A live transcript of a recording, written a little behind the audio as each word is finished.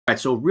All right,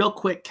 so real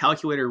quick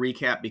calculator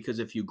recap, because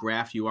if you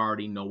graph, you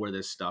already know where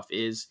this stuff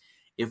is.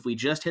 If we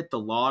just hit the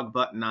log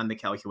button on the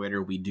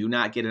calculator, we do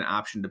not get an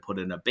option to put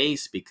in a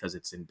base because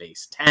it's in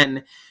base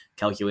 10.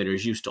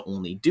 Calculators used to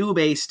only do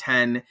base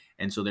 10,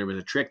 and so there was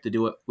a trick to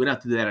do it. We don't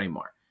have to do that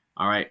anymore.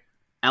 All right,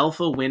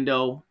 alpha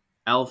window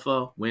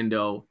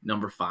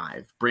number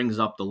 5 brings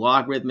up the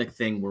logarithmic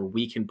thing where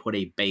we can put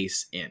a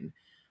base in.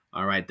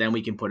 All right, then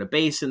we can put a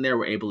base in there.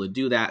 We're able to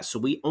do that. So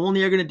we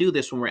only are going to do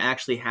this when we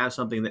actually have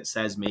something that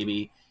says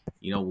maybe,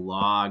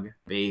 log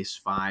base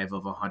 5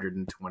 of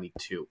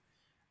 122.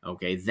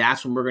 Okay,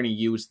 that's when we're going to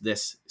use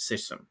this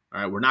system.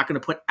 All right, we're not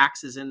going to put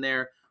X's in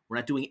there. We're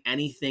not doing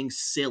anything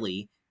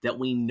silly that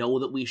we know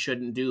that we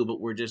shouldn't do, but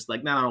we're just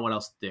like, no, I don't know what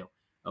else to do.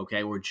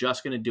 Okay, we're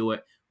just going to do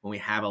it when we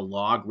have a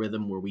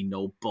logarithm where we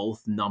know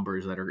both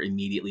numbers that are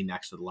immediately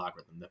next to the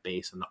logarithm, the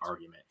base and the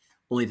argument.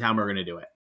 Only time we're going to do it.